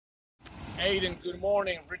Aiden, good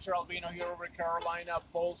morning. Richard Albino here over in Carolina,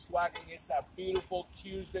 Volkswagen. It's a beautiful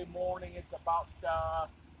Tuesday morning. It's about a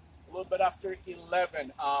little bit after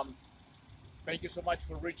 11. Thank you so much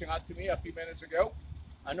for reaching out to me a few minutes ago.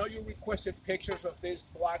 I know you requested pictures of this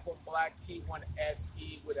black on black Tiguan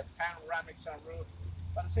SE with a panoramic sunroof.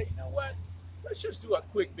 But I said, you know what? Let's just do a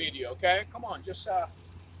quick video, okay? Come on, just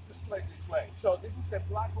play this way. So this is the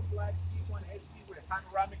black on black Tiguan SE with a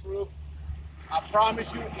panoramic roof. I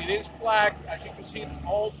promise you, it is black. As you can see,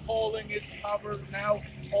 all polling is covered now,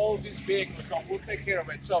 all these vehicles, so we'll take care of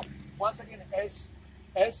it. So once again,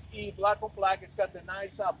 SE black on black. It's got the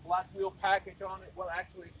nice black wheel package on it. Well,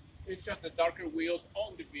 actually, it's just the darker wheels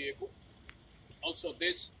on the vehicle. Also,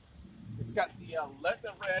 it's got the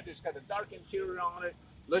leather red. It's got the dark interior on it.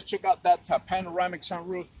 Let's check out that panoramic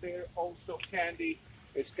sunroof there. Also candy.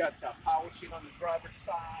 It's got power seat on the driver's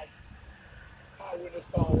side. Power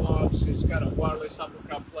install locks. It's got a wireless Apple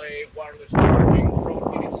CarPlay, wireless charging,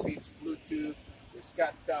 front heated seats, Bluetooth. It's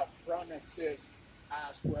got front assist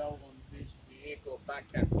as well on this vehicle.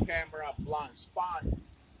 Backup camera, blind spot.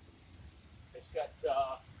 It's got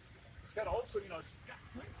also, it's got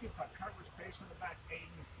plenty of cargo space on the back.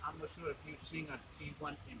 I'm not sure if you've seen a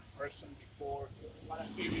Tiguan in person before, but I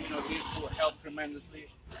feel this will help tremendously.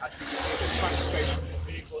 As you can see, the front space of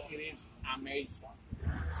the vehicle, it is amazing.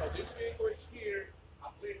 So this vehicle is here. I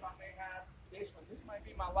believe I may have this one. This might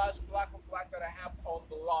be my last black on black that I have on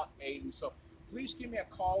the lot, Aiden. So please give me a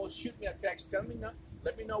call, shoot me a text,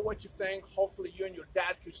 let me know what you think. Hopefully you and your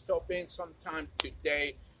dad could stop in sometime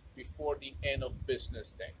today before the end of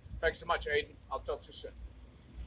business day. Thanks so much, Aiden. I'll talk to you soon.